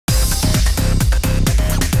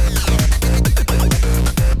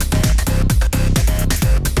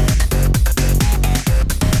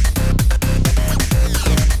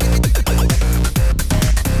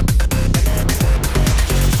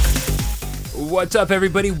What's up,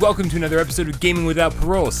 everybody? Welcome to another episode of Gaming Without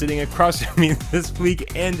Parole. Sitting across from me this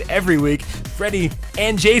week and every week, Freddie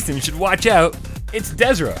and Jason should watch out. It's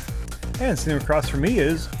Desra. And sitting across from me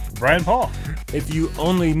is Brian Paul. If you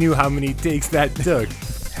only knew how many takes that took.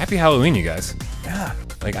 Happy Halloween, you guys. Yeah.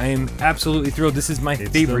 Like, I am absolutely thrilled. This is my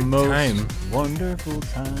favorite time. Wonderful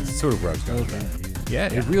time. That's sort of where I was going with that.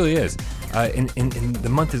 Yeah, it really is. And the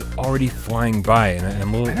month is already flying by, and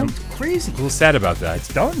I'm a little, I know, it's crazy. A little sad about that.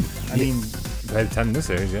 It's done. I mean, by the time this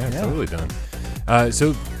airs, it's totally done.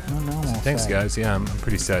 So thanks, guys. Yeah, I'm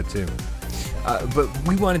pretty sad too. But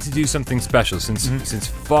we wanted to do something special since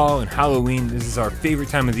fall and Halloween. This is our favorite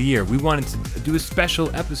time of the year. We wanted to do a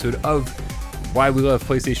special episode of Why We Love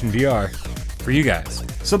PlayStation VR for you guys.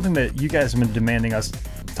 Something that you guys have been demanding us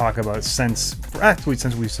talk about since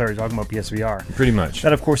we started talking about PSVR. Pretty much.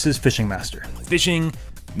 That, of course, is Fishing Master. Fishing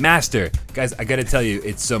Master. Guys, I gotta tell you,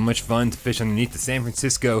 it's so much fun to fish underneath the San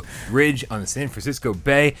Francisco Bridge on the San Francisco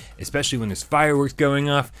Bay, especially when there's fireworks going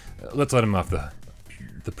off. Let's let them off the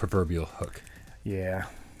proverbial hook. Yeah.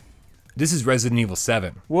 This is Resident Evil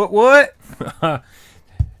 7. What?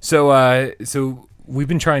 So we've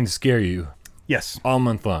been trying to scare you. Yes. All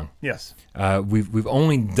month long. Yes. We've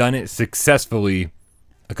only done it successfully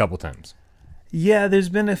a couple times. Yeah, there's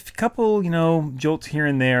been a couple, jolts here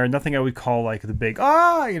and there. Nothing I would call like the big,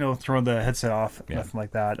 throwing the headset off. Yeah. Nothing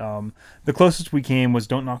like that. The closest we came was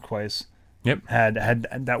Don't Knock Twice. Yep. Had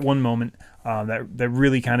that one moment that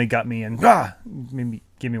really kind of got me and maybe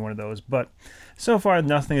give me one of those. But so far,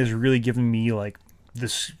 nothing has really given me like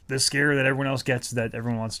this scare that everyone else gets, that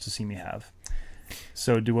everyone wants to see me have.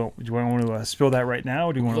 So do I want to spill that right now,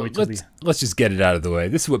 or do you want to wait till let's just get it out of the way.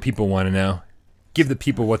 This is what people want to know. Give the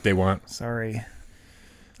people what they want. Sorry.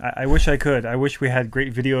 I wish I could. I wish we had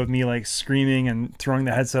great video of me like screaming and throwing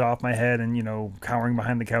the headset off my head and, cowering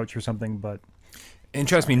behind the couch or something, but... And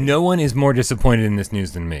trust me, no one is more disappointed in this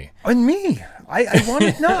news than me. And me. I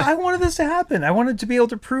wanted this to happen. I wanted to be able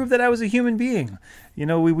to prove that I was a human being.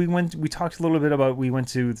 We talked a little bit about, we went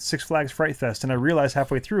to Six Flags Fright Fest, and I realized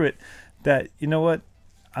halfway through it that, you know what?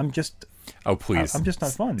 I'm just... Oh, please. I'm just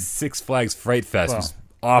not fun. Six Flags Fright Fest was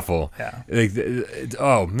awful. Yeah.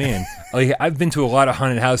 Oh, man. Like, I've been to a lot of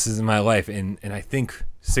haunted houses in my life, and I think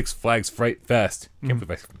Six Flags Fright Fest, can't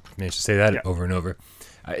believe I managed to say that over and over,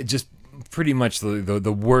 just pretty much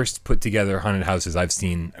the worst put together haunted houses I've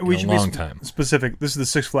seen in a long time. Specific. This is the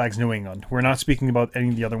Six Flags New England. We're not speaking about any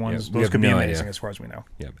of the other ones. Those could be amazing as far as we know.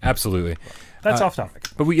 Yeah, absolutely. That's off topic.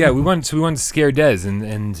 But we wanted to scare Des,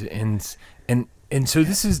 and so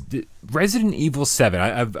this is Resident Evil 7.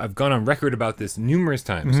 I've gone on record about this numerous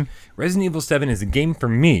times. Resident Evil 7 is a game for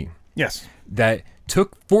me. Yes. That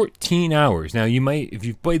took 14 hours. Now, if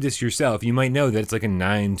you've played this yourself, you might know that it's like a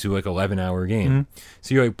 9 to 11 hour game.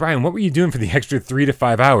 So you're like, Brian, what were you doing for the extra 3 to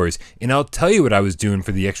 5 hours? And I'll tell you what I was doing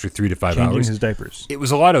for the extra 3 to 5 hours. Changing his diapers. It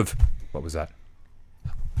was a lot of... What was that?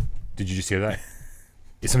 Did you just hear that?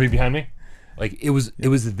 Is somebody behind me? Like, it was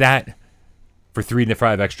that for 3 to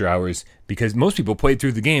 5 extra hours, because most people played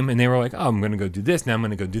through the game and they were like, oh, I'm going to go do this, now I'm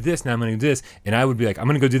going to go do this, now I'm going to do this. And I would be like, I'm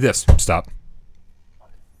going to go do this. Stop.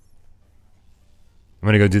 I'm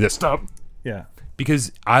going to go do this. Stop. Yeah.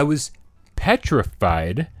 Because I was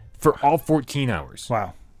petrified for all 14 hours.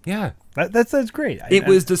 Wow. Yeah. That's great. It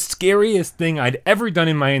was the scariest thing I'd ever done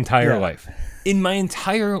in my entire life. In my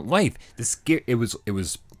entire life. It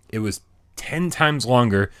was 10 times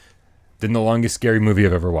longer than the longest scary movie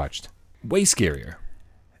I've ever watched. Way scarier.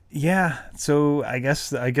 Yeah. So I guess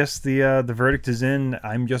the verdict is in.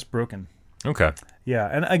 I'm just broken. Okay. Yeah.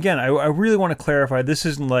 And again, I really want to clarify. This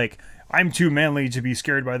isn't like I'm too manly to be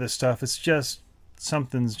scared by this stuff. It's just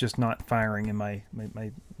something's just not firing in my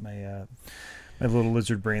little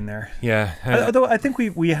lizard brain there. Yeah. Although I think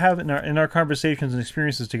we have in our conversations and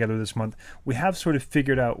experiences together this month, we have sort of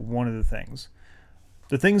figured out one of the things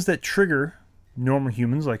that trigger normal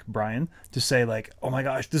humans like Brian to say like, oh my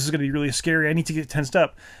gosh, this is going to be really scary. I need to get tensed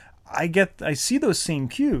up. I see those same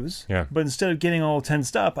cues, but instead of getting all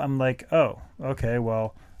tensed up, I'm like, oh, okay,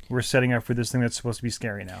 well, we're setting up for this thing that's supposed to be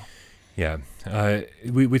scary now. Yeah.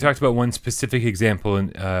 We talked about one specific example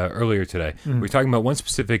earlier today. We're talking about one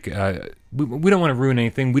specific... we don't want to ruin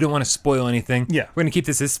anything. We don't want to spoil anything. Yeah. We're going to keep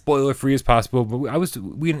this as spoiler-free as possible. But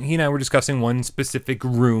he and I were discussing one specific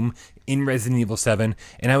room in Resident Evil 7.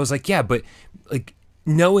 And I was like, yeah, but like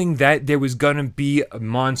knowing that there was going to be a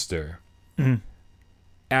monster...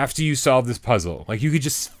 after you solve this puzzle. Like, you could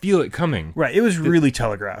just feel it coming. Right. It was really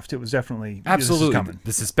telegraphed. It was definitely... Absolutely. Coming.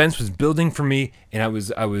 The suspense was building for me, and I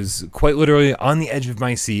was quite literally on the edge of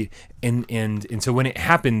my seat. And so when it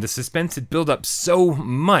happened, the suspense had built up so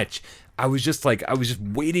much, I was just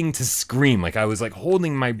waiting to scream. Like I was like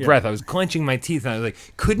holding my breath. I was clenching my teeth. And I was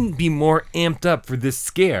like, couldn't be more amped up for this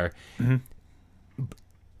scare.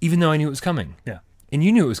 Even though I knew it was coming. Yeah. And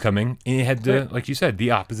you knew it was coming, and it had the, like you said,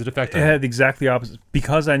 the opposite effect. It had exactly the opposite.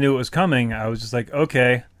 Because I knew it was coming, I was just like,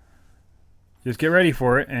 okay, just get ready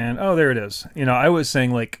for it. And, oh, there it is. You know, I was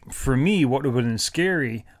saying, like, for me, what would have been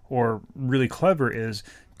scary or really clever is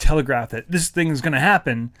telegraph that this thing's going to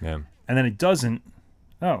happen, and then it doesn't.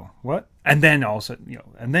 Oh, what? And then all of a sudden, you know,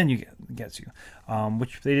 and then gets you,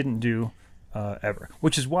 which they didn't do ever.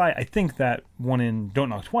 Which is why I think that one in Don't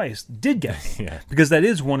Knock Twice did get me. Because that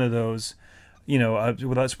is one of those... You know,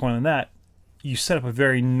 without spoiling that, you set up a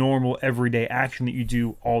very normal, everyday action that you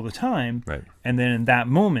do all the time. Right. And then in that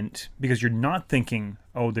moment, because you're not thinking,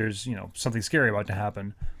 oh, there's, you know, something scary about to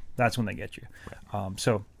happen, that's when they get you. Right.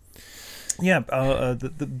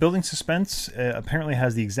 The building suspense apparently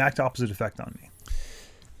has the exact opposite effect on me.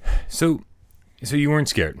 So you weren't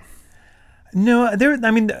scared? No,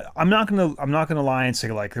 I mean, I'm not gonna lie and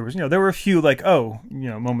say like there were a few like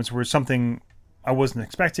moments where something I wasn't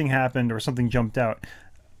expecting happened or something jumped out,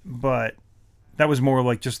 but that was more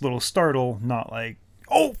like just a little startle, not like,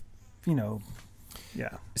 oh, you know,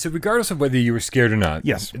 yeah. So regardless of whether you were scared or not,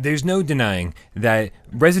 yes, there's no denying that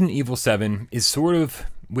Resident Evil 7 is sort of,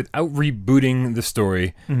 without rebooting the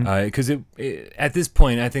story, because at this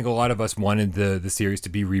point, I think a lot of us wanted the series to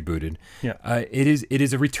be rebooted. Yeah, it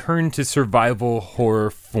is a return to survival horror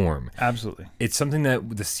form. Absolutely, it's something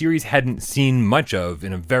that the series hadn't seen much of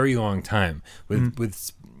in a very long time,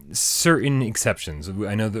 with certain exceptions.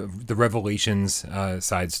 I know the Revelations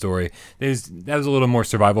side story. That was a little more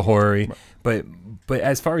survival horror-y, but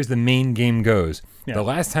as far as the main game goes, the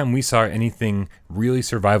last time we saw anything really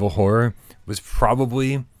survival horror was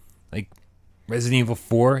probably like Resident Evil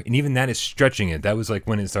 4, and even that is stretching it. That was like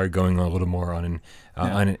when it started going a little more on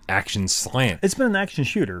an action slant. It's been an action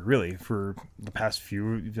shooter really for the past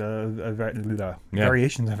few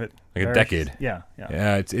variations of it, like a decade. Yeah.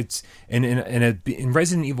 It's in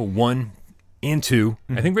Resident Evil 1 and 2.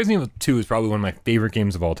 I think Resident Evil 2 is probably one of my favorite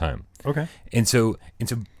games of all time. Okay, and so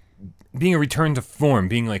being a return to form,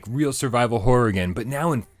 being like real survival horror again, but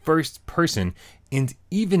now in first person. And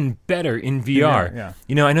even better in VR. Yeah.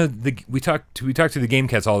 You know, I know we talk to the game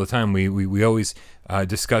cats all the time. We always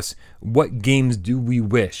discuss what games do we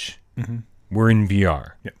wish were in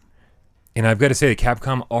VR. Yeah. And I've got to say that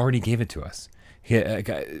Capcom already gave it to us.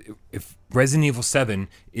 If Resident Evil 7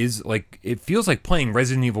 is like, it feels like playing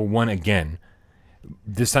Resident Evil 1 again,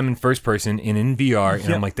 this time in first person and in VR.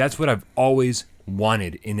 And I'm like, that's what I've always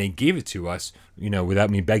wanted. And they gave it to us, you know, without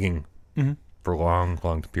me begging for long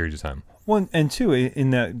periods of time. Well, and two,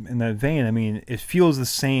 in that vein, I mean, it feels the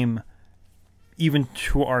same, even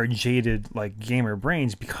to our jaded like gamer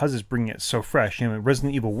brains, because it's bringing it so fresh. You know,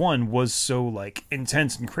 Resident Evil 1 was so like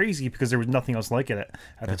intense and crazy because there was nothing else like it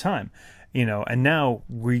at the time. You know, and now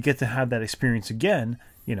we get to have that experience again.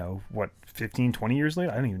 You know, what, 15, 20 years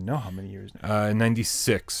later? I don't even know how many years now.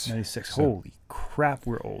 96. 96. So. Holy crap,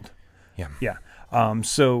 we're old. Yeah. Yeah.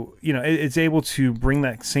 So, you know, it's able to bring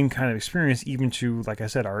that same kind of experience even to, like I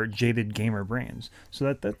said, our jaded gamer brains.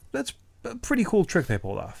 So that's a pretty cool trick they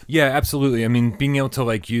pulled off. Yeah, absolutely. I mean, being able to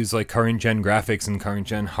like use like current gen graphics and current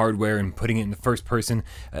gen hardware and putting it in the first person,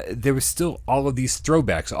 there was still all of these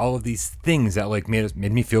throwbacks, all of these things that like made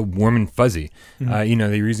me feel warm and fuzzy. You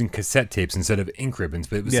know, they were using cassette tapes instead of ink ribbons,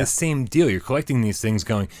 but it was the same deal. You're collecting these things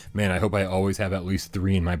going, man, I hope I always have at least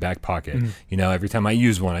 3 in my back pocket. You know, every time I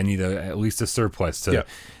use one, I need at least a surplus to...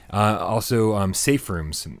 Also, safe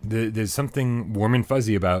rooms. There's something warm and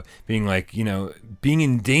fuzzy about being like, you know, being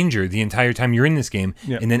in danger the entire time you're in this game,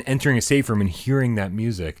 and then entering a safe room and hearing that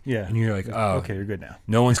music. Yeah. And you're like, oh, okay, you're good now.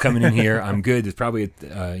 No one's coming in here. I'm good. There's probably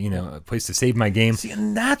a place to save my game. See,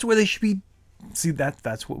 and that's where they should be. See,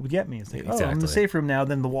 that's what would get me. It's like, exactly. I'm in the safe room now.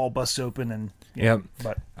 Then the wall busts open, and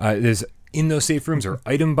but there's. In those safe rooms are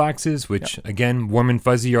item boxes, which, again, warm and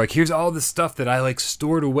fuzzy. You're like, here's all the stuff that I, like,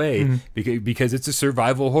 stored away because it's a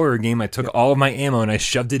survival horror game. I took all of my ammo and I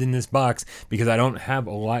shoved it in this box because I don't have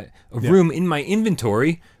a lot of room in my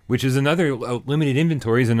inventory, which is another limited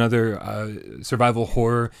inventory is another survival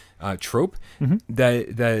horror trope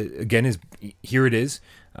that, again, is here it is.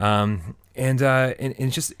 And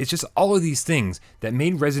it's just all of these things that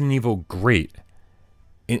made Resident Evil great.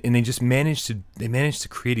 And they just managed to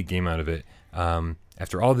create a game out of it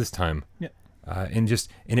after all this time, and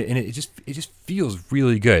it just feels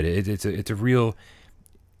really good.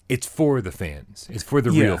 It's for the fans. It's for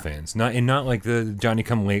the real fans, not like the Johnny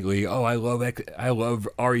Come Lately. Oh, I love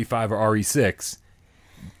RE5 or RE6.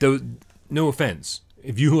 Though, no offense,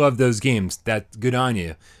 if you love those games, that's good on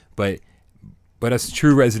you. But But us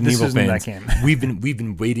true Resident Evil fans, that game. we've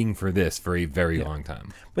been waiting for this for a very long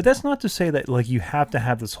time. But that's not to say that like you have to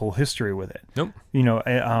have this whole history with it. Nope.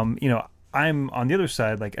 I'm on the other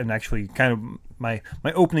side, like, and actually, kind of my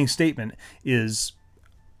opening statement is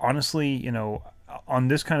honestly, on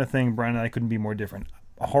this kind of thing, Brian and I couldn't be more different.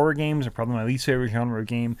 Horror games are probably my least favorite genre of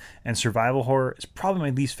game, and survival horror is probably my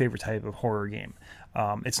least favorite type of horror game.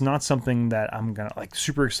 It's not something that I'm gonna like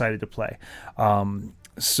super excited to play.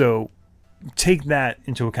 So take that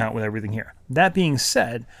into account with everything here. That being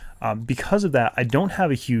said, because of that, I don't have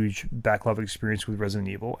a huge backlog of experience with Resident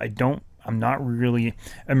Evil. I'm not really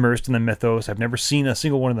immersed in the mythos. I've never seen a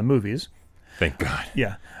single one of the movies. Thank God.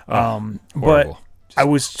 Yeah. But I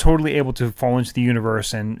was totally able to fall into the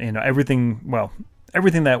universe and everything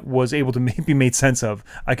that was able to be made sense of,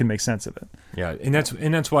 I can make sense of it. Yeah, and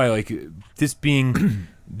that's why like this being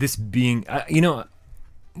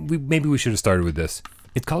maybe we should have started with this.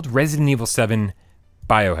 It's called Resident Evil 7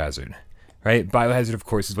 Biohazard, right? Biohazard, of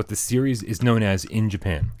course, is what the series is known as in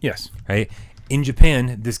Japan. Yes. Right? In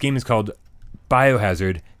Japan, this game is called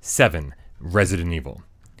Biohazard 7 Resident Evil.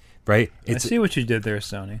 Right? I see what you did there,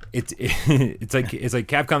 Sony. It's like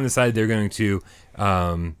Capcom decided they're going to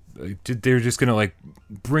they're just going to like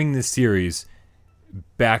bring this series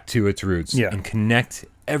back to its roots and connect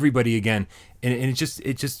everybody again. And it just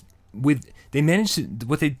they managed to,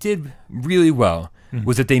 what they did really well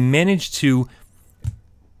was that they managed to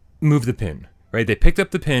move the pin, right? They picked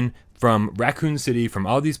up the pin from Raccoon City, from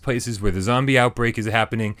all these places where the zombie outbreak is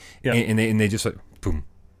happening, and they just like, boom,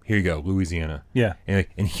 here you go, Louisiana. Yeah.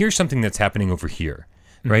 And here's something that's happening over here,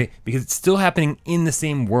 right? Because it's still happening in the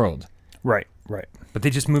same world. Right. But they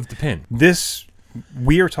just moved the pin.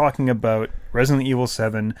 We are talking about Resident Evil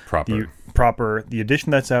 7 proper, the edition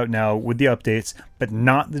that's out now with the updates, but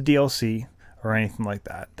not the DLC or anything like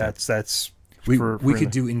that. We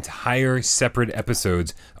could do entire separate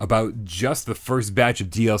episodes about just the first batch of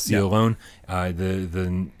DLC alone,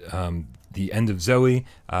 the end of Zoe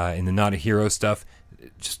and the Not a Hero stuff.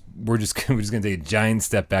 We're just gonna take a giant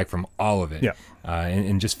step back from all of it,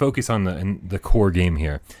 and just focus on the core game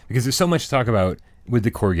here, because there's so much to talk about with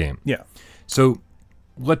the core game. Yeah. So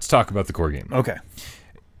let's talk about the core game. Okay.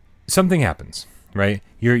 Something happens, right?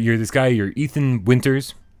 You're this guy. You're Ethan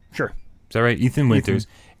Winters. Sure. Is that right? Ethan Winters.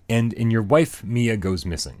 And your wife, Mia, goes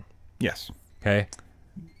missing. Yes. Okay.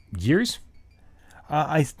 Years?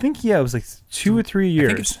 I think, it was like 2 or 3 years. I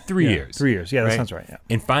think it's 3 years. 3 years. Yeah, that sounds right. Yeah.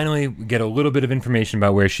 And finally, we get a little bit of information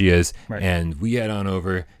about where she is, and we head on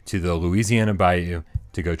over to the Louisiana Bayou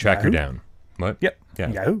to go track her down. What? Yep.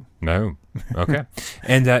 Yeah. Yahoo. No. Okay.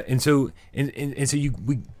 and so you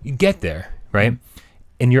get there, right?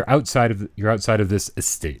 And you're outside of this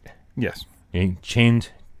estate. Yes.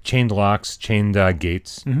 Chained locks, chained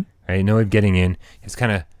gates. Right? No one getting in. It's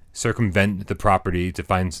kind of circumvent the property to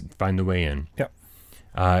find the way in. Yep.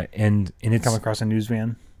 And it's come across a news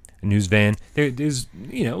van. There's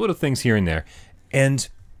little things here and there, and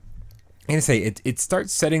I'm gonna say it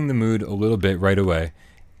starts setting the mood a little bit right away.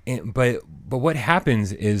 But what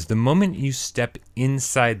happens is the moment you step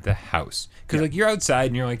inside the house, because like you're outside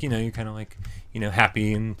and you're like you're kind of like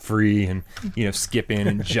happy and free and skipping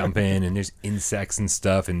and jumping and there's insects and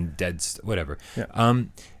stuff and whatever. Yeah.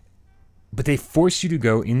 But they force you to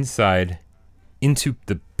go inside into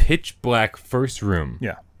the pitch black first room.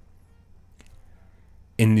 Yeah.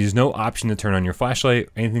 And there's no option to turn on your flashlight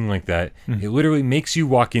or anything like that. It literally makes you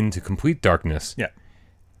walk into complete darkness. Yeah.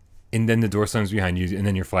 And then the door slams behind you, and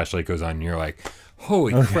then your flashlight goes on, and you're like,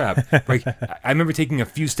 holy crap. Like, I remember taking a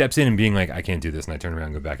few steps in and being like, I can't do this, and I turn around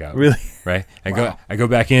and go back out. Really? Right? I go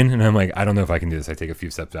back in, and I'm like, I don't know if I can do this. I take a few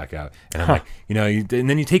steps back out. And I'm like, and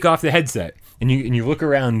then you take off the headset, and you look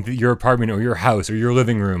around your apartment or your house or your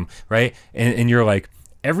living room, right? And you're like,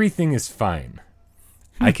 everything is fine.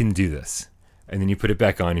 I can do this. And then you put it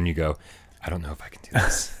back on, and you go, I don't know if I can do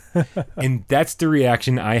this. And that's the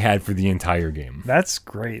reaction I had for the entire game. That's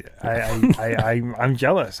great. I'm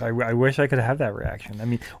jealous. I wish I could have that reaction. I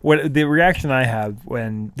mean, what the reaction I have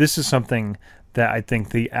when this is something that I think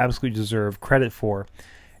they absolutely deserve credit for.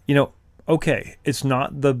 Okay, it's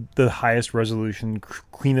not the highest resolution,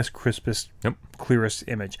 cleanest, crispest, clearest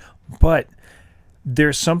image, but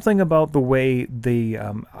there's something about the way they,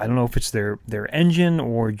 I don't know if it's their engine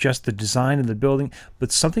or just the design of the building,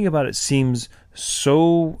 but something about it seems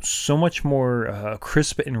so much more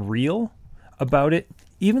crisp and real about it.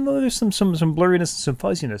 Even though there's some blurriness and some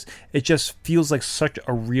fuzziness, it just feels like such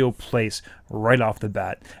a real place right off the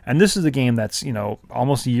bat. And this is a game that's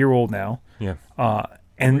almost a year old now. Yeah.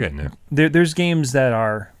 And we're getting there. There's games that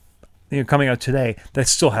are coming out today that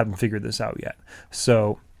still haven't figured this out yet.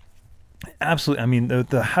 So Absolutely. I mean,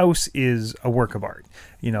 the house is a work of art.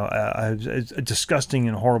 It's disgusting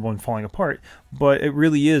and horrible and falling apart, but it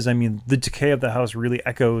really is. I mean, the decay of the house really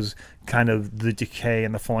echoes kind of the decay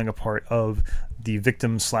and the falling apart of the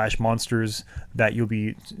victims / monsters that you'll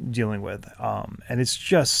be dealing with. And it's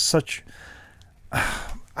just such.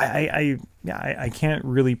 I can't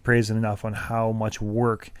really praise it enough on how much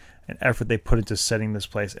work and effort they put into setting this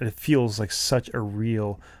place. And it feels like such a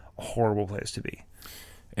real horrible place to be.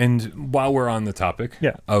 And while we're on the topic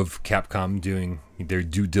of Capcom doing their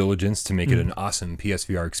due diligence to make it an awesome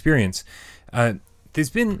PSVR experience, there's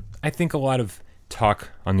been, I think, a lot of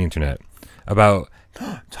talk on the internet about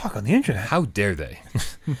talk on the internet. How dare they?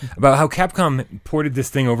 About how Capcom ported this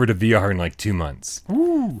thing over to VR in like 2 months.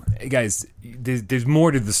 Ooh, hey guys, there's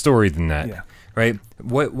more to the story than that. Yeah. Right?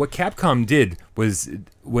 What Capcom did was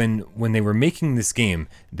when they were making this game,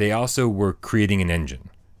 they also were creating an engine.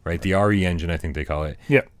 Right, the RE engine, I think they call it.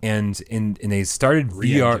 Yeah. And they started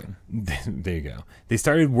VR. There you go. They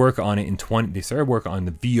started work on it They started work on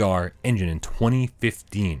the VR engine in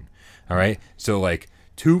 2015. All right. So like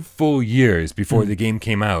 2 full years before the game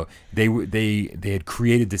came out, they had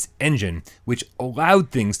created this engine which allowed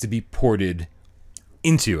things to be ported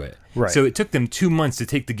into it. Right. So it took them 2 months to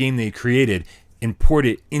take the game they had created and port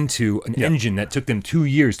it into an engine that took them 2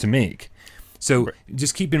 years to make. So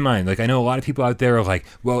just keep in mind, like I know a lot of people out there are like,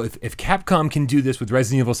 well, if Capcom can do this with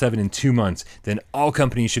Resident Evil 7 in 2 months, then all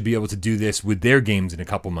companies should be able to do this with their games in a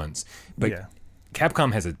couple months. But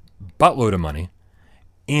Capcom has a buttload of money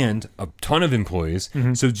and a ton of employees.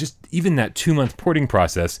 So just even that 2-month porting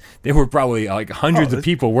process, there were probably like hundreds of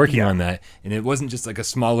people working on that. And it wasn't just like a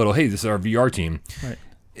small little, hey, this is our VR team. Right.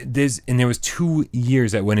 There was 2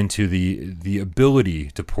 years that went into the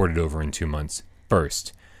ability to port it over in 2 months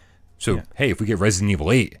first. So, hey, if we get Resident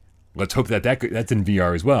Evil 8, let's hope that's in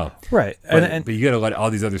VR as well. Right. But you got to let all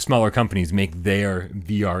these other smaller companies make their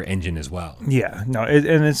VR engine as well. Yeah. No,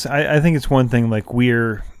 I think it's one thing, like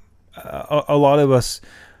we're, a lot of us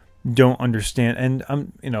don't understand.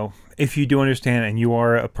 And, if you do understand and you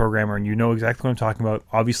are a programmer and you know exactly what I'm talking about,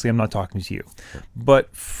 obviously I'm not talking to you. Sure.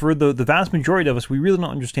 But for the vast majority of us, we really don't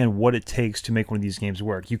understand what it takes to make one of these games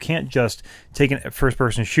work. You can't just take a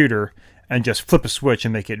first-person shooter and just flip a switch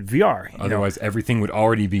and make it VR. Otherwise, everything would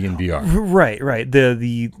already be in VR. Right.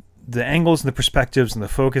 The angles and the perspectives and the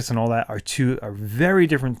focus and all that are very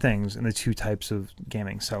different things in the 2 types of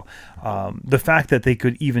gaming. So the fact that they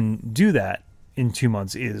could even do that in 2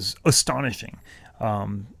 months is astonishing.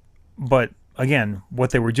 But again,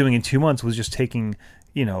 what they were doing in 2 months was just taking,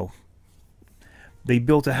 they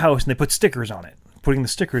built a house and they put stickers on it. Putting the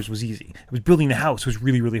stickers was easy. It was building the house was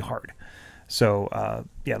really, really hard. So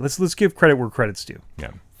let's give credit where credit's due.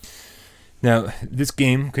 Yeah. Now, this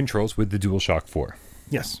game controls with the DualShock 4.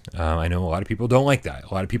 Yes. I know a lot of people don't like that.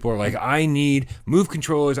 A lot of people are like, I need move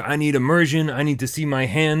controllers, I need immersion, I need to see my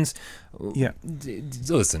hands. Yeah.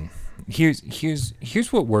 Listen,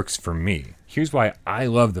 here's what works for me. Here's why I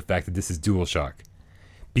love the fact that this is DualShock.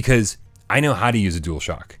 Because I know how to use a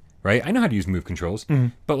DualShock. Right, I know how to use move controls,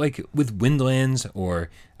 but like with Windlands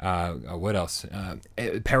or what else,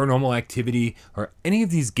 Paranormal Activity, or any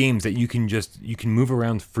of these games that you can move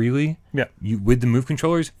around freely. Yeah, with the move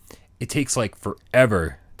controllers, it takes like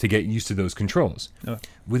forever to get used to those controls.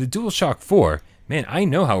 With a DualShock 4, man, I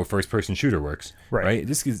know how a first-person shooter works. Right,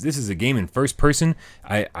 This is a game in first person.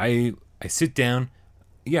 I sit down,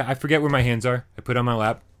 I forget where my hands are. I put it on my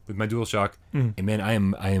lap with my DualShock, and man, I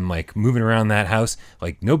am like moving around that house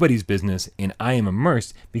like nobody's business, and I am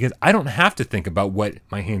immersed because I don't have to think about what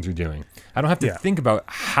my hands are doing. I don't have to think about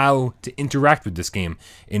how to interact with this game.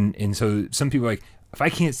 And so some people are like, if I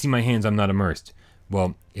can't see my hands, I'm not immersed.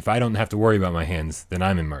 Well, if I don't have to worry about my hands, then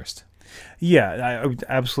I'm immersed. Yeah, I would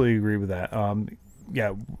absolutely agree with that.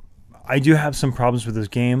 I do have some problems with this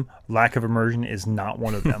game. Lack of immersion is not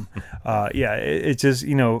one of them. It's just,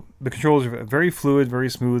 the controls are very fluid, very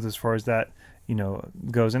smooth as far as that,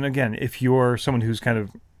 goes. And again, if you're someone who's kind of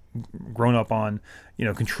grown up on,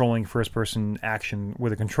 controlling first-person action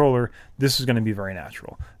with a controller, this is going to be very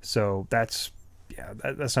natural. So that's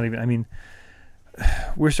not even, I mean,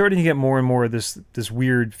 we're starting to get more and more of this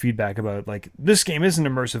weird feedback about, like, this game isn't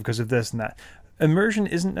immersive because of this and that. Immersion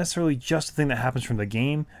isn't necessarily just a thing that happens from the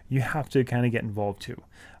game. You have to kind of get involved too.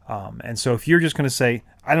 And so if you're just going to say,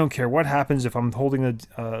 I don't care what happens if I'm holding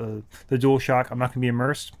the DualShock, I'm not going to be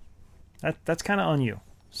immersed, that's kind of on you.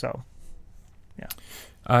 So,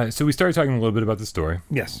 yeah. So we started talking a little bit about the story.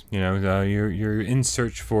 Yes. You're in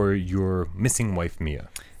search for your missing wife, Mia.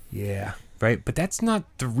 Yeah. Right? But that's not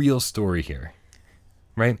the real story here.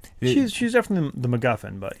 Right? She's definitely the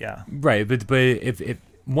MacGuffin, but yeah. Right, but if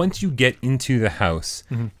once you get into the house,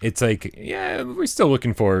 it's like, yeah, we're still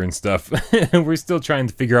looking for her and stuff. We're still trying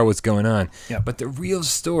to figure out what's going on. Yep. But the real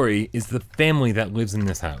story is the family that lives in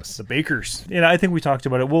this house. The Bakers. I think we talked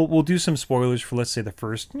about it. We'll do some spoilers for, let's say, the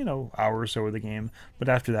first, hour or so of the game. But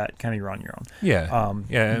after that, kind of you're on your own. Yeah.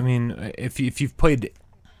 I mean, if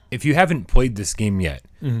you haven't played this game yet,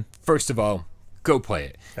 first of all, go play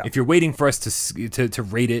it. Yeah. If you're waiting for us to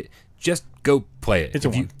rate it, just go play it.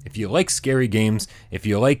 If you like scary games, if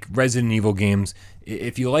you like Resident Evil games,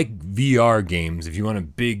 if you like VR games, if you want a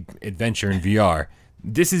big adventure in VR,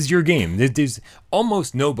 this is your game. There's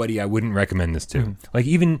almost nobody I wouldn't recommend this to. Like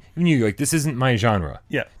even you, like, this isn't my genre.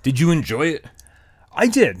 Yeah. Did you enjoy it? I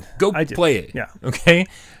did. Go play it. Yeah. Okay?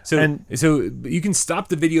 So you can stop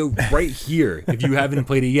the video right here if you haven't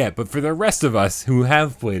played it yet. But for the rest of us who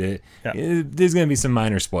have played it, there's going to be some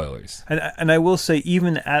minor spoilers. And I will say,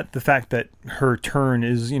 even at the fact that her turn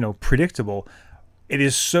is, predictable, it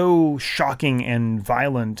is so shocking and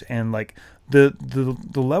violent, and like the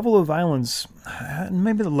level of violence,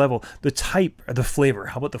 maybe the type, the flavor.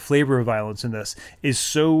 How about the flavor of violence in this is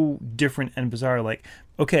so different and bizarre. Like,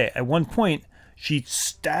 okay, at one point, she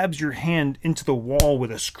stabs your hand into the wall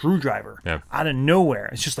with a screwdriver out of nowhere.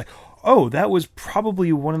 It's just like, oh, that was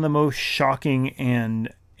probably one of the most shocking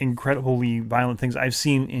and incredibly violent things I've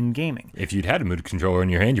seen in gaming. If you'd had a mood controller in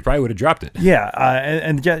your hand, you probably would have dropped it. Yeah,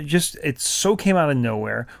 and just it so came out of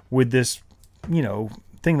nowhere with this,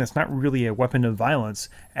 thing that's not really a weapon of violence,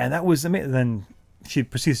 and that was amazing. Then she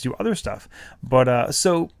proceeds to do other stuff. But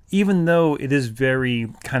so even though it is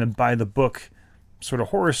very kind of by the book sort of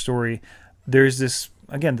horror story, there's this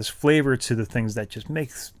flavor to the things that just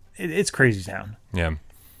makes it's Crazy Town. Yeah.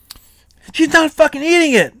 She's not fucking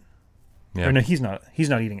eating it. Yeah. Or no, he's not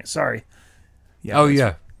eating it. Sorry. Yeah. Oh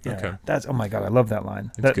yeah. Okay. That's, oh my God, I love that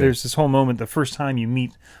line. There's this whole moment, the first time you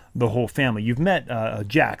meet the whole family. You've met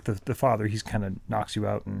Jack, the father. He's kind of knocks you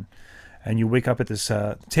out, and you wake up at this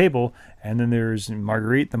table, and then there's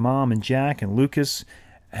Marguerite, the mom, and Jack and Lucas,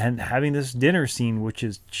 and having this dinner scene, which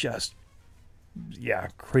is just,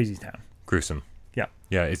 Crazy Town. Gruesome. Yeah.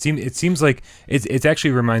 Yeah. It seems like it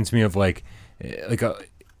actually reminds me of like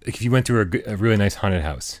if you went to a really nice haunted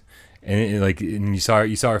house, and you saw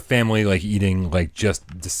a family like eating like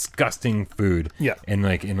just disgusting food. Yeah.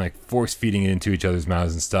 And force feeding it into each other's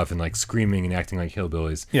mouths and stuff, and like screaming and acting like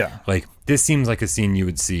hillbillies. Yeah. Like this seems like a scene you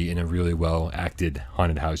would see in a really well acted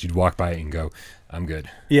haunted house. You'd walk by it and go, I'm good.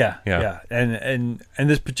 Yeah. And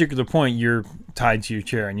this particular point, you're tied to your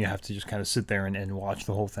chair, and you have to just kind of sit there and watch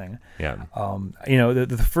the whole thing. Yeah.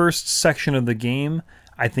 The first section of the game,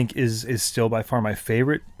 I think, is still by far my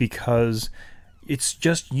favorite, because it's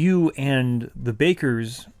just you and the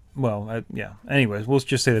Bakers. Well, anyways, we'll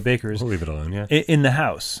just say the Bakers. We'll leave it alone, yeah. In the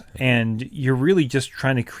house. And you're really just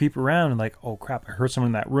trying to creep around and like, oh crap, I heard someone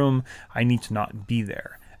in that room. I need to not be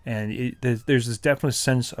there. And there's this definite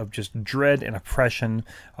sense of just dread and oppression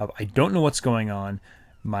of, I don't know what's going on.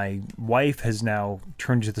 My wife has now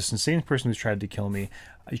turned into this insane person who's tried to kill me.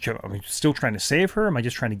 Am I still trying to save her? Am I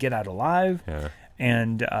just trying to get out alive? Yeah.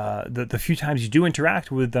 And the few times you do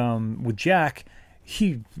interact with Jack,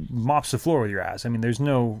 he mops the floor with your ass. I mean, there's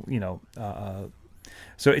no,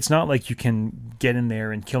 so it's not like you can get in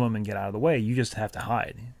there and kill him and get out of the way. You just have to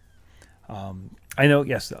hide. I know,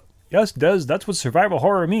 yes, that's what survival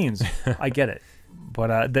horror means. I get it.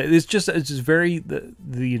 But it's just very,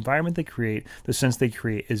 the environment they create, the sense they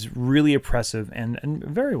create is really oppressive and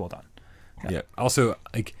very well done. Yeah. Also,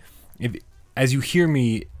 like, as you hear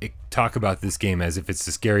me talk about this game as if it's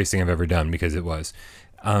the scariest thing I've ever done, because it was,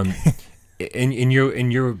 and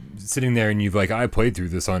you're sitting there and you've like, I played through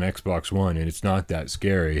this on Xbox One and it's not that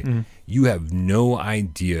scary. Mm-hmm. You have no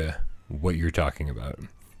idea what you're talking about.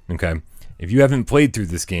 Okay, if you haven't played through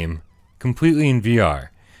this game completely in VR,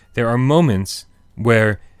 there are moments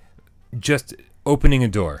where just opening a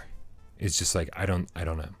door is just like, I don't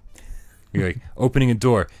know. You're like opening a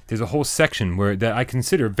door. There's a whole section that I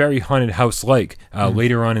consider very haunted house like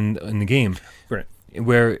later on in the game, right?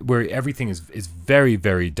 Where everything is very,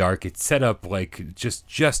 very dark. It's set up like just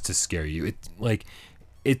to scare you.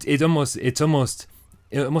 It almost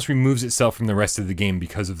removes itself from the rest of the game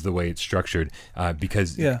because of the way it's structured.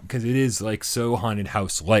 Because it is like so haunted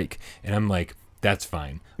house like, and I'm like, that's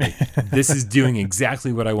fine. Like, this is doing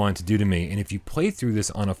exactly what I want it to do to me. And if you play through this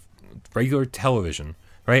on a regular television,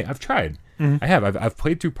 right? I've tried. Mm-hmm. I have. I've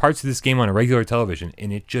played through parts of this game on a regular television,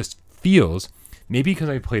 and it just feels, maybe because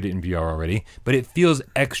I played it in VR already, but it feels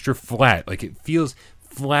extra flat. Like it feels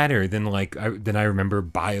flatter than I remember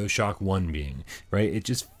BioShock 1 being, right? It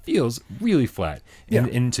just feels really flat.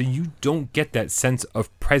 And so you don't get that sense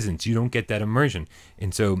of presence. You don't get that immersion.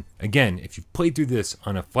 And so, again, if you've played through this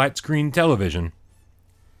on a flat screen television,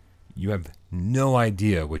 you have no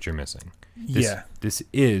idea what you're missing. This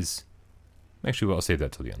is... Actually, well, I'll save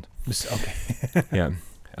that till the end. Okay. Yeah.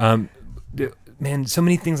 Man, so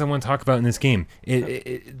many things I want to talk about in this game.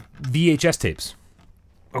 VHS tapes.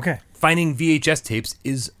 Okay. Finding VHS tapes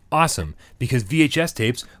is awesome because VHS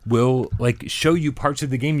tapes will show you parts of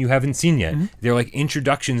the game you haven't seen yet. Mm-hmm. They're like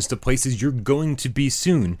introductions to places you're going to be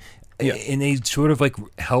soon. Yeah. And they sort of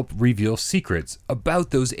help reveal secrets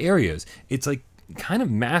about those areas. It's kind of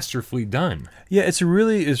masterfully done. Yeah, it's a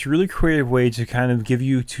really creative way to kind of give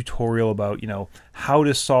you a tutorial about, how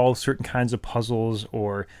to solve certain kinds of puzzles,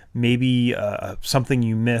 or maybe something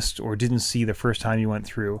you missed or didn't see the first time you went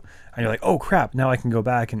through. And you're like, oh crap, now I can go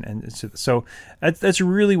back and so that's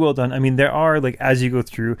really well done. I mean, there are as you go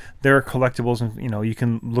through, there are collectibles, and you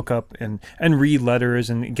can look up and read letters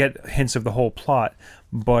and get hints of the whole plot.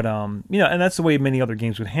 But and that's the way many other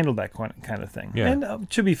games would handle that kind of thing. Yeah. And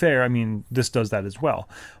to be fair, I mean, this does that as well.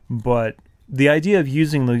 But the idea of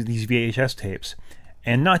using these VHS tapes,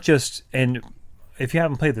 and not just, and if you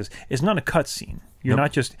haven't played this, it's not a cutscene. You're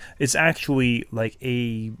not just. It's actually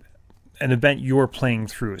an event you're playing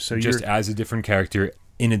through. So just as a different character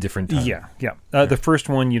in a different time. Yeah. The first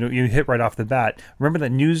one, you hit right off the bat. Remember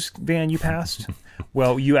that news van you passed?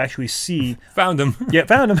 Well, you actually see... Found him. Yeah,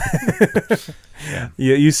 found him. Yeah.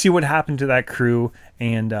 You see what happened to that crew,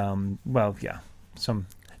 and, some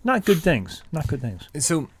not good things. Not good things.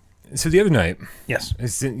 So the other night... Yes.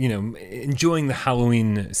 Enjoying the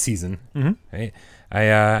Halloween season, right?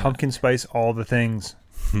 Pumpkin spice, all the things.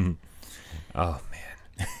 Oh,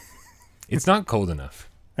 man. It's not cold enough.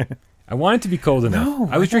 I want it to be cold enough. No,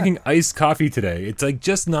 I was drinking iced coffee today. It's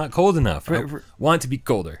just not cold enough. I want it to be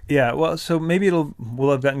colder. Yeah, well, so maybe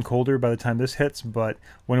will have gotten colder by the time this hits, but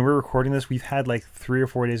when we're recording this, we've had 3 or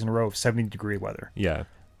 4 days in a row of 70-degree weather. Yeah.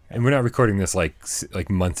 And we're not recording this like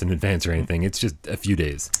months in advance or anything. It's just a few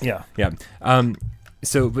days. Yeah. Yeah.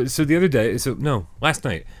 So the other day, last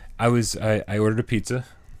night, I ordered a pizza.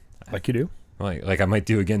 Like you do. Like I might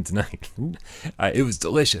do again tonight. It was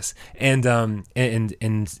delicious, and then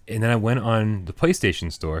I went on the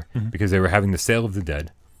PlayStation store because they were having the Sale of the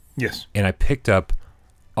Dead. Yes, and I picked up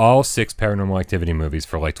all 6 Paranormal Activity movies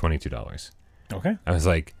for $22. Okay, I was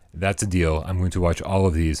like, that's a deal. I'm going to watch all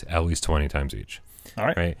of these at least 20 times each. All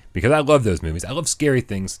right, right? Because I love those movies. I love scary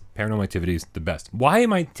things. Paranormal Activity is the best. Why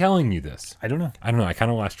am I telling you this? I don't know. I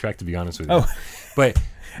kind of lost track, to be honest with you. Oh, but.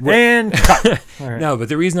 And right. No, but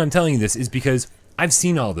the reason I'm telling you this is because I've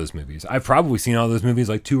seen all those movies. I've probably seen all those movies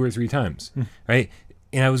 2 or 3 times, right?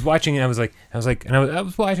 And I was watching, and I was watching.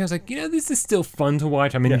 I was like, this is still fun to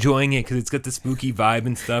watch. I'm enjoying it because it's got the spooky vibe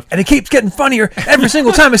and stuff. And it keeps getting funnier every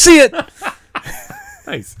single time I see it.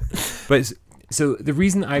 Nice. But so the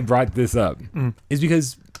reason I brought this up is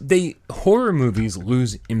because horror movies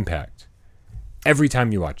lose impact every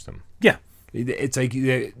time you watch them. Yeah. It's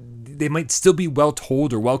they might still be well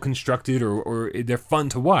told or well constructed or they're fun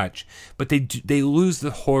to watch, but they lose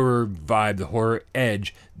the horror vibe, the horror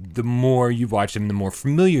edge, the more you watch them, the more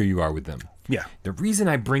familiar you are with them. Yeah. The reason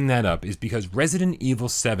I bring that up is because Resident Evil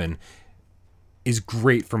 7 is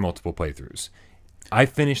great for multiple playthroughs. I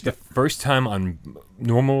finished the first time on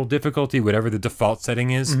normal difficulty, whatever the default setting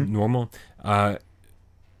is, normal. Like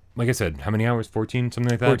I said, how many hours? 14, something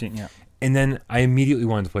like that? 14, yeah. And then I immediately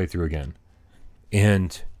wanted to play through again.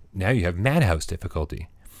 And now you have Madhouse difficulty.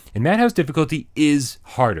 And Madhouse difficulty is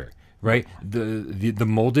harder, right? The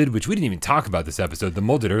molded, which we didn't even talk about this episode, the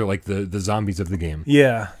molded are like the zombies of the game.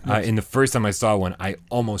 Yeah. And the first time I saw one, I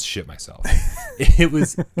almost shit myself. It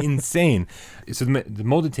was insane. So the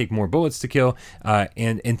molded take more bullets to kill,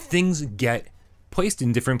 and things get placed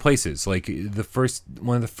in different places. Like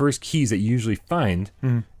one of the first keys that you usually find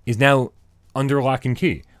is now under lock and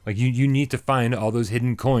key. Like you need to find all those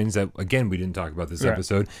hidden coins that, again, we didn't talk about this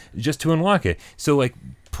episode, just to unlock it. So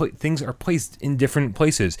things are placed in different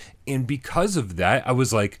places, and because of that, I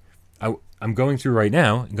was like, I'm going through right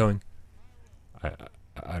now and going,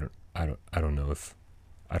 I don't know if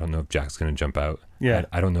Jack's going to jump out. Yeah.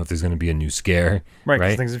 I don't know if there's going to be a new scare.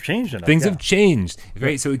 Right. Things have changed enough. Things have changed.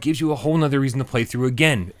 Right. So it gives you a whole nother reason to play through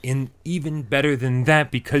again, and even better than that,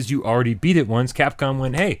 because you already beat it once. Capcom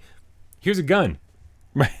went, hey, here's a gun.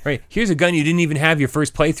 Right. Here's a gun you didn't even have your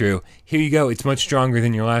first playthrough. Here you go. It's much stronger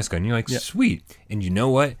than your last gun. You're like, sweet. And you know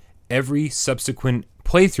what? Every subsequent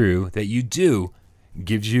playthrough that you do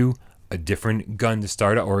gives you a different gun to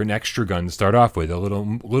start, or an extra gun to start off with, a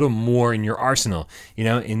little more in your arsenal,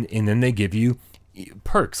 and then they give you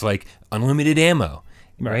perks like unlimited ammo.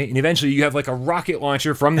 Right. And eventually you have like a rocket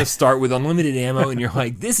launcher from the start with unlimited ammo, and you're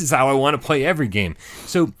like, this is how I want to play every game.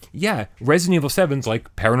 So yeah, Resident Evil 7's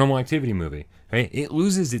like Paranormal Activity movie, right? It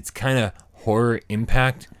loses its kind of horror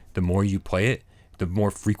impact the more you play it, the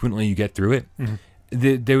more frequently you get through it.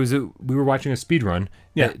 We were watching a speed run.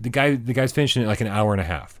 Yeah. The guy's finishing it like an hour and a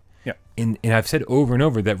half. Yeah. And I've said over and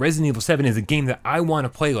over that Resident Evil 7 is a game that I want to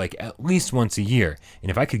play like at least once a year.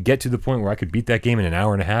 And if I could get to the point where I could beat that game in an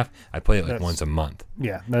hour and a half, I'd play it like once a month.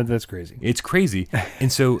 Yeah, that's crazy. It's crazy.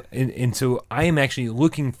 And so I am actually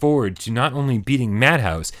looking forward to not only beating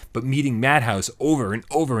Madhouse, but meeting Madhouse over and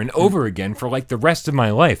over and over again for like the rest of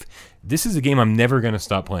my life. This is a game I'm never going to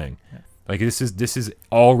stop playing. Like this is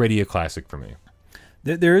already a classic for me.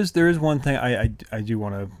 There is one thing I do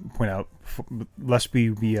want to point out, lest we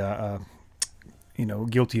be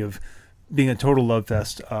guilty of being a total love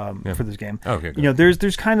fest for this game. Okay, good.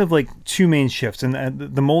 There's kind of like two main shifts, and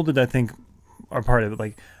the molded I think are part of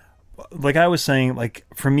it. Like I was saying, like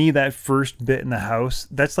for me that first bit in the house,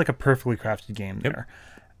 that's like a perfectly crafted game there.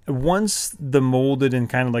 Once the molded and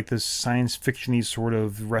kind of like this science fiction-y sort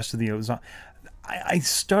of rest of the I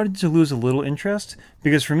started to lose a little interest,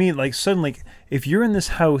 because for me, like suddenly, if you're in this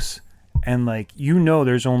house and like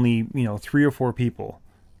there's only 3 or 4 people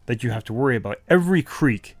that you have to worry about, every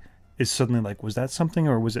creak is suddenly like, was that something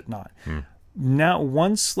or was it not? Now,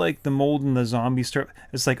 once like the mold and the zombies start,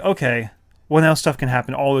 it's like, okay, well now stuff can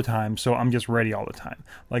happen all the time, so I'm just ready all the time.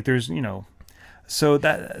 Like there's so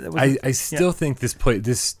that was, I still think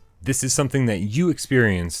this is something that you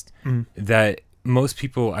experienced that most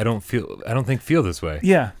people I don't think feel this way.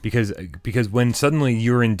 Yeah. Because when suddenly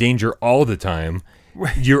you're in danger all the time,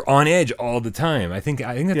 you're on edge all the time. I think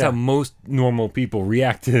that's how most normal people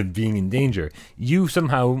react to being in danger. You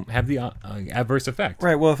somehow have the adverse effect.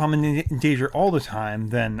 Right. Well, if I'm in danger all the time,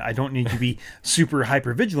 then I don't need to be super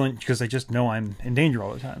hyper vigilant, because I just know I'm in danger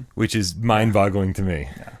all the time. Which is mind-boggling to me.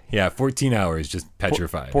 Yeah, 14 hours just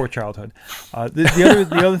petrified. Poor childhood.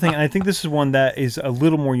 The other thing, and I think this is one that is a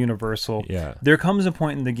little more universal. Yeah. There comes a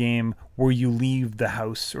point in the game where you leave the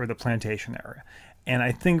house or the plantation area. And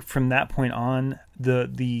I think from that point on,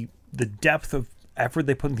 the depth of effort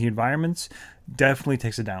they put in the environments definitely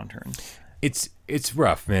takes a downturn. It's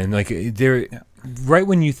rough, man. Like right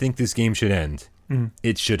when you think this game should end,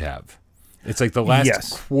 it should have. It's like the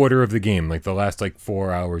last quarter of the game, like the last like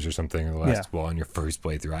 4 hours or something, or the last on your first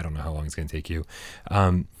playthrough. I don't know how long it's going to take you.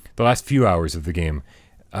 The last few hours of the game.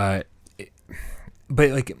 But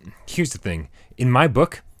like, here's the thing: in my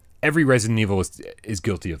book, every Resident Evil is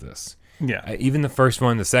guilty of this. Yeah. Even the first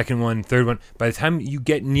one, the second one, third one. By the time you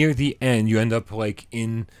get near the end, you end up like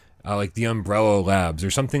in like the Umbrella Labs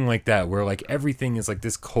or something like that, where like everything is like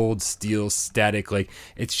this cold steel static. Like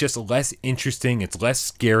it's just less interesting. It's less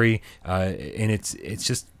scary, and it's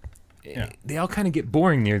just they all kind of get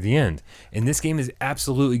boring near the end. And this game is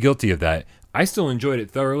absolutely guilty of that. I still enjoyed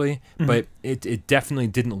it thoroughly, but it definitely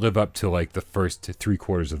didn't live up to like the first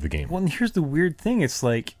 3/4 of the game. Well, and here's the weird thing: it's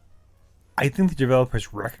like, I think the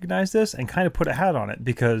developers recognize this and kind of put a hat on it,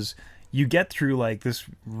 because you get through like this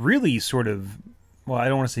really sort of, well, I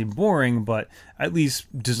don't want to say boring, but at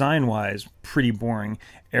least design-wise, pretty boring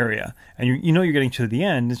area. And you're getting to the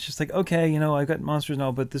end. It's just like, okay, I've got monsters and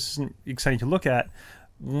all, but this isn't exciting to look at.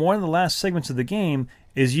 One of the last segments of the game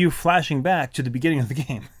is you flashing back to the beginning of the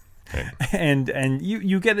game. Right. And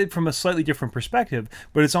you get it from a slightly different perspective,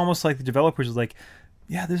 but it's almost like the developers are like,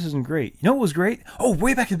 yeah, this isn't great. You know what was great? Oh,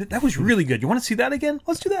 way back, that was really good. You want to see that again?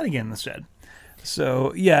 Let's do that again instead.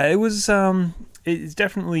 So, yeah, it was, it's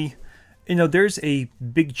definitely, there's a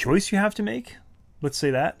big choice you have to make. Let's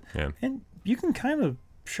say that. Yeah. And you can kind of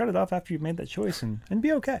shut it off after you've made that choice and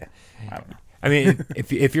be okay. I don't know. I mean,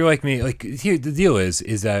 if you're like me, like, here, the deal is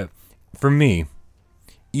that for me,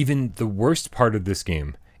 even the worst part of this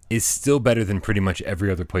game is still better than pretty much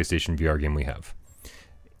every other PlayStation VR game we have.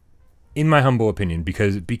 In my humble opinion,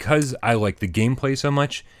 because I like the gameplay so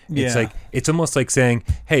much, it's almost like saying,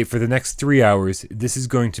 hey, for the next 3 hours, this is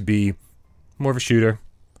going to be more of a shooter.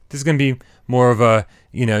 This is going to be more of a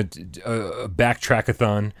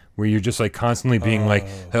backtrackathon where you're just like constantly being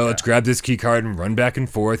let's grab this key card and run back and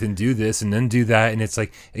forth and do this and then do that. And it's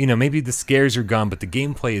like, maybe the scares are gone, but the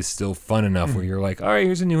gameplay is still fun enough where you're like, all right,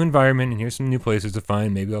 here's a new environment and here's some new places to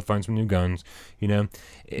find. Maybe I'll find some new guns.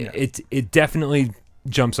 It definitely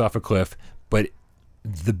jumps off a cliff, but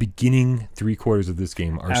the beginning 3/4 of this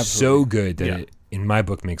game are so good that it, in my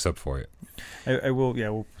book, makes up for it. I will,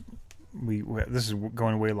 we this is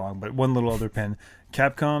going way long, but one little other pin.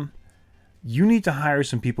 Capcom, you need to hire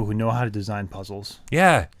some people who know how to design puzzles.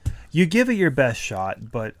 Yeah. You give it your best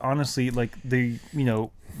shot, but honestly, like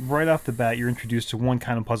right off the bat, you're introduced to one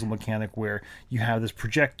kind of puzzle mechanic where you have this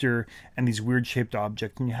projector and these weird shaped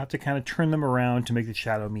objects, and you have to kind of turn them around to make the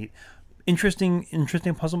shadow meet. Interesting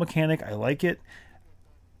puzzle mechanic. I like it,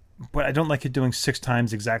 but I don't like it doing 6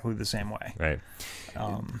 times exactly the same way. Right.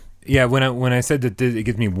 Yeah, when I said that it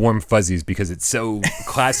gives me warm fuzzies because it's so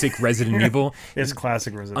classic Resident Evil. It's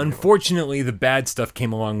classic Resident Evil. Unfortunately, the bad stuff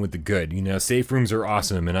came along with the good. Safe rooms are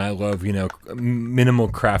awesome, and I love minimal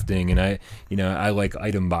crafting, and I like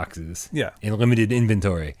item boxes. Yeah. And limited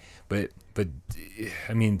inventory. But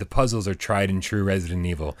I mean, the puzzles are tried and true Resident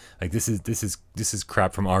Evil. Like this is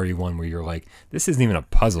crap from RE1 where you're like, this isn't even a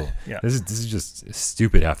puzzle. Yeah. This is just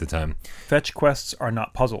stupid half the time. Fetch quests are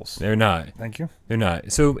not puzzles. They're not. Thank you. They're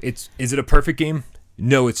not. So is it a perfect game?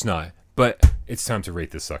 No, it's not. But it's time to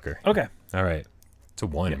rate this sucker. Okay. All right. It's a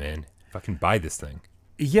 1, man. Fucking buy this thing.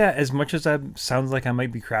 Yeah, as much as that sounds like I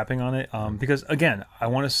might be crapping on it, because again, I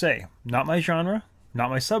want to say, not my genre. Not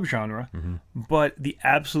my subgenre, but the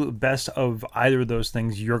absolute best of either of those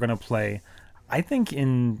things you're going to play, I think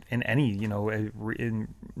in any, in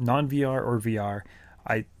non-VR or VR.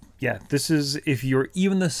 This is, if you're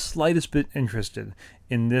even the slightest bit interested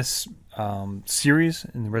in this series,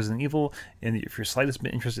 in Resident Evil, and if you're slightest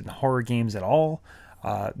bit interested in horror games at all,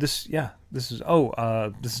 this is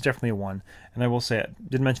definitely a 1. And I will say, I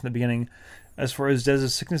did mention at the beginning, as far as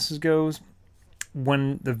Dez's Sicknesses goes,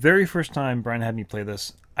 when the very first time Brian had me play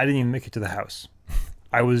this, I didn't even make it to the house.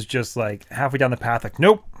 I was just like halfway down the path, like,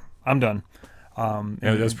 nope, I'm done.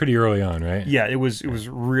 That was pretty early on, right? Yeah, it was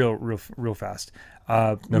real fast.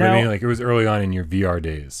 I mean, like it was early on in your VR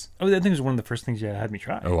days. Oh, I think it was one of the first things you had me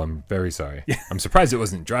try. Oh, I'm very sorry. I'm surprised it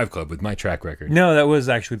wasn't Drive Club with my track record. No, that was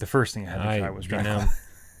actually the first thing I had to try was Drive Club.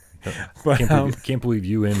 But can't believe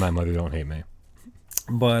you and my mother don't hate me.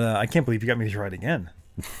 But I can't believe you got me to try it again.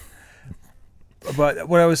 But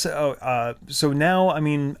what I was so now, I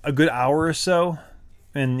mean, a good hour or so,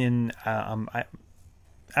 and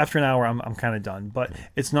after an hour, I'm kind of done. But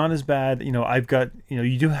it's not as bad. I've got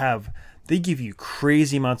you do have. They give you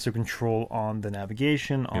crazy amounts of control on the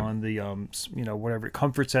navigation, on the whatever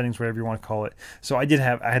comfort settings, whatever you want to call it. So I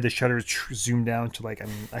had the shutters zoomed down to I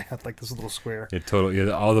had like this little square. Yeah, totally.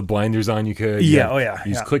 All the blinders on you could. Yeah.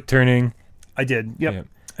 Use click turning. I did. Yep. Yeah.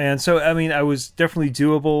 And so, I mean, I was definitely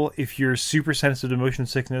doable. If you're super sensitive to motion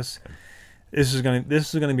sickness, this is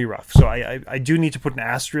gonna be rough. So I do need to put an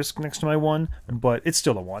asterisk next to my 1, but it's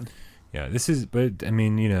still a 1. Yeah, but I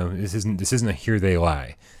mean, this isn't a Here They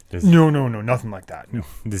Lie. No, nothing like that. No.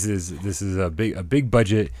 This is a big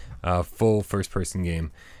budget, full first person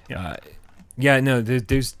game. Yeah. No,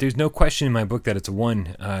 there's no question in my book that it's a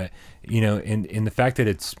 1. In the fact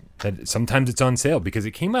that sometimes it's on sale because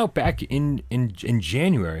it came out back in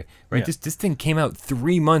January, right? Yeah. This thing came out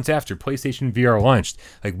 3 months after PlayStation VR launched.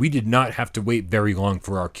 Like, we did not have to wait very long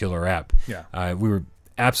for our killer app. Yeah. We were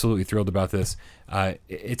absolutely thrilled about this.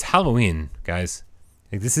 It's Halloween, guys.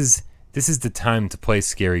 Like, this is the time to play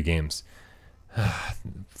scary games.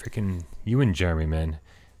 Freaking you and Jeremy, man.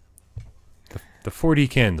 The 4D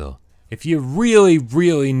candle. If you really,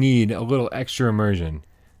 really need a little extra immersion,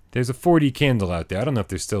 there's a 4D candle out there. I don't know if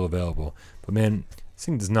they're still available. But, man, this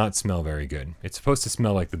thing does not smell very good. It's supposed to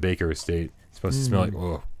smell like the Baker Estate. It's supposed to smell like...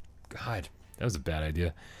 Oh, God. That was a bad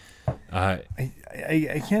idea. I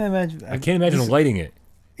can't imagine... I can't imagine lighting it.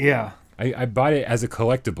 Yeah. I bought it as a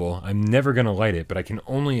collectible. I'm never going to light it, but I can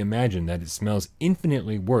only imagine that it smells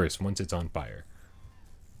infinitely worse once it's on fire.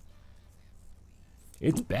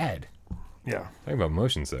 It's bad. Yeah. Talking about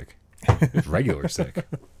motion sick. It's regular sick.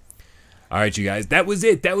 All right, you guys. That was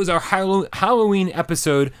it. That was our Halloween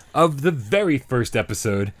episode of the very first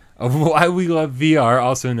episode of Why We Love VR,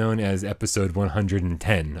 also known as episode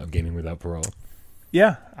 110 of Gaming Without Parole.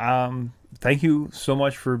 Yeah. Thank you so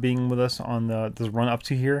much for being with us on the run up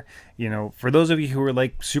to here. For those of you who are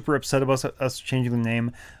like super upset about us changing the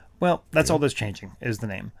name, well, that's all that's changing is the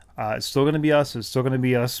name. It's still going to be us. It's still going to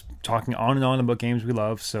be us talking on and on about games we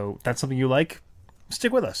love. So if that's something you like,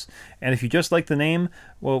 stick with us. And if you just like the name,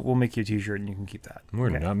 well, we'll make you a t-shirt and you can keep that. We're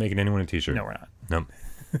not making anyone a t-shirt. No, we're not. No.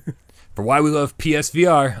 For Why We Love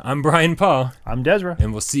PSVR, I'm Brian Paul. I'm Desra.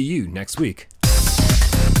 And we'll see you next week.